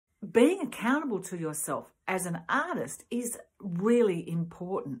being accountable to yourself as an artist is really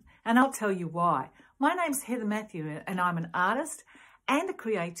important. And I'll tell you why. My name's Heather Matthew and I'm an artist and a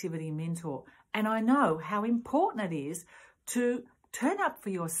creativity mentor. And I know how important it is to turn up for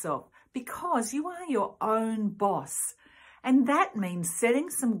yourself because you are your own boss. And that means setting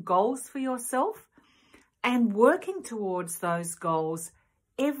some goals for yourself and working towards those goals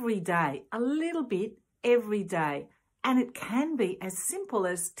every day, a little bit every day. And it can be as simple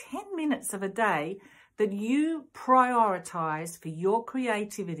as 10 minutes of a day that you prioritize for your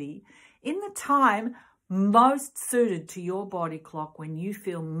creativity in the time most suited to your body clock when you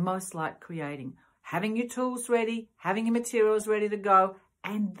feel most like creating. Having your tools ready, having your materials ready to go,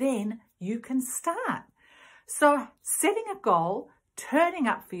 and then you can start. So setting a goal, turning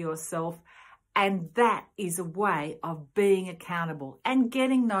up for yourself, and that is a way of being accountable and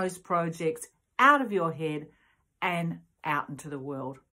getting those projects out of your head and out into the world.